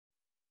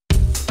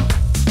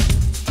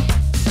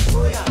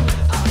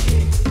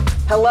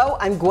Hello,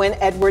 I'm Gwen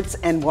Edwards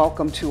and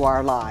welcome to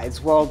Our Lives.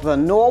 Well, the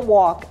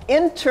Norwalk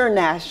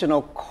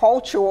International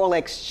Cultural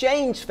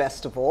Exchange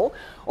Festival,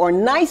 or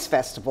NICE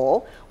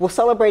Festival, will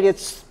celebrate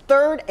its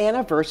third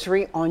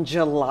anniversary on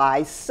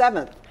July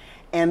 7th.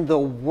 And the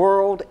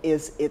world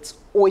is its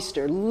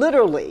oyster,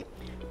 literally,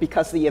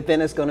 because the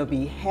event is going to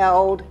be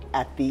held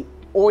at the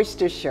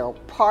Oyster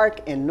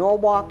Park in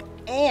Norwalk,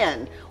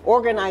 and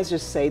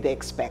organizers say they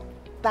expect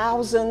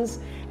thousands,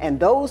 and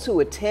those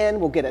who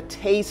attend will get a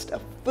taste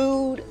of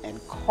food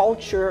and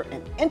culture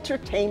and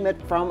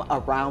entertainment from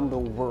around the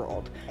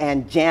world.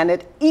 And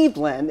Janet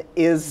Evelyn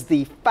is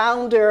the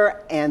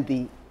founder and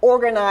the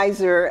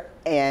organizer,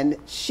 and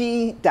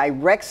she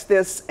directs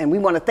this, and we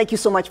want to thank you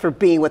so much for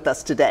being with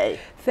us today.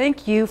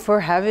 Thank you for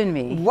having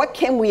me. What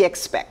can we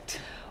expect?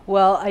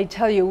 Well, I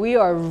tell you, we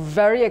are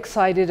very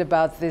excited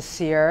about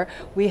this year.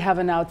 We have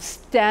an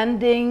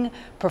outstanding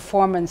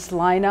performance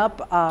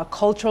lineup,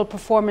 cultural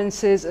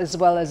performances as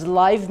well as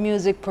live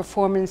music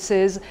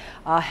performances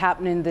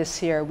happening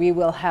this year. We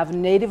will have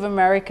Native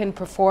American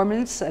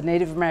performance,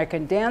 Native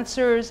American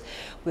dancers.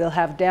 We'll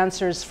have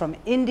dancers from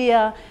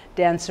India,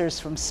 dancers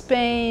from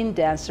Spain,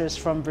 dancers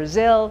from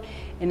Brazil.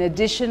 In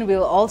addition,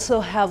 we'll also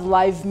have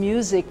live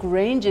music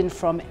ranging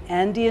from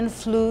Andean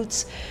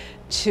flutes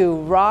to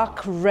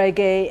rock,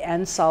 reggae,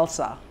 and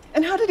salsa.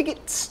 And how did it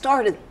get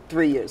started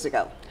 3 years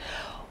ago?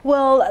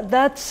 Well,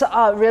 that's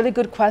a really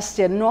good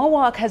question.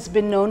 Norwalk has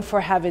been known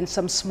for having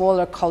some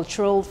smaller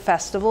cultural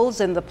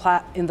festivals in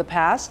the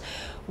past.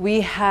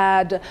 We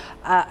had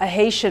a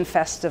Haitian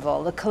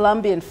festival, the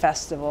Colombian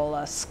festival,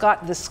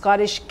 the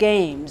Scottish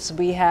Games.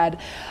 We had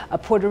a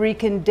Puerto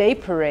Rican Day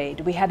Parade.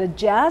 We had a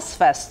jazz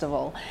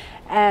festival.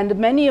 And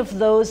many of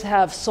those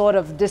have sort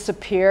of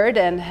disappeared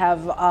and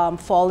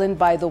have fallen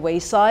by the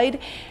wayside.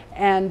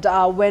 And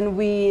when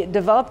we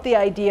developed the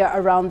idea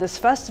around this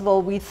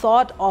festival, we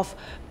thought of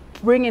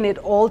bringing it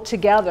all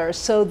together.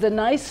 So the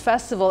NICE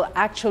Festival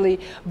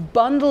actually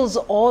bundles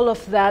all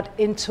of that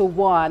into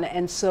one.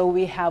 And so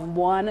we have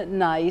one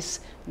NICE,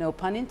 no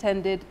pun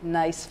intended,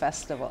 NICE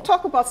Festival.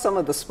 Talk about some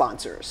of the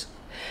sponsors.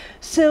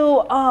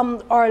 So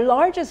our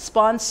largest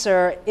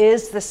sponsor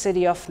is the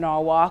City of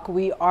Norwalk.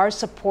 We are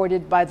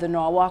supported by the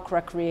Norwalk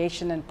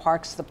Recreation and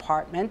Parks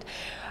Department.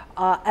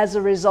 As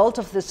a result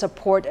of the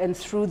support and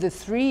through the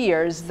 3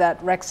 years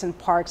that Recs and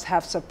Parks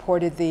have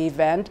supported the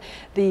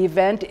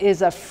event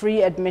is a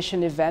free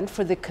admission event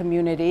for the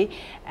community,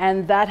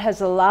 and that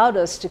has allowed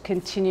us to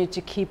continue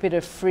to keep it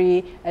a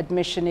free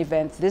admission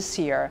event this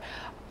year.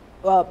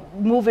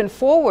 Moving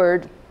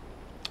forward,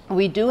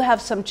 we do have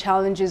some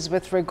challenges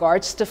with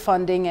regards to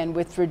funding, and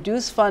with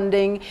reduced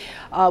funding,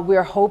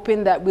 we're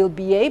hoping that we'll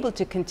be able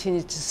to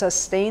continue to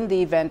sustain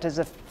the event as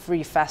a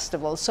free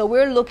festival. So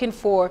we're looking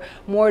for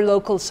more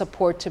local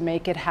support to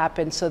make it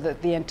happen so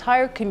that the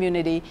entire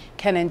community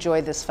can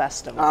enjoy this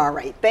festival. All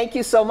right, thank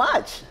you so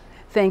much.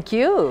 Thank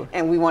you.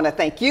 And we want to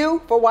thank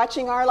you for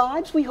watching Our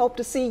Lives. We hope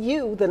to see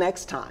you the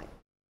next time.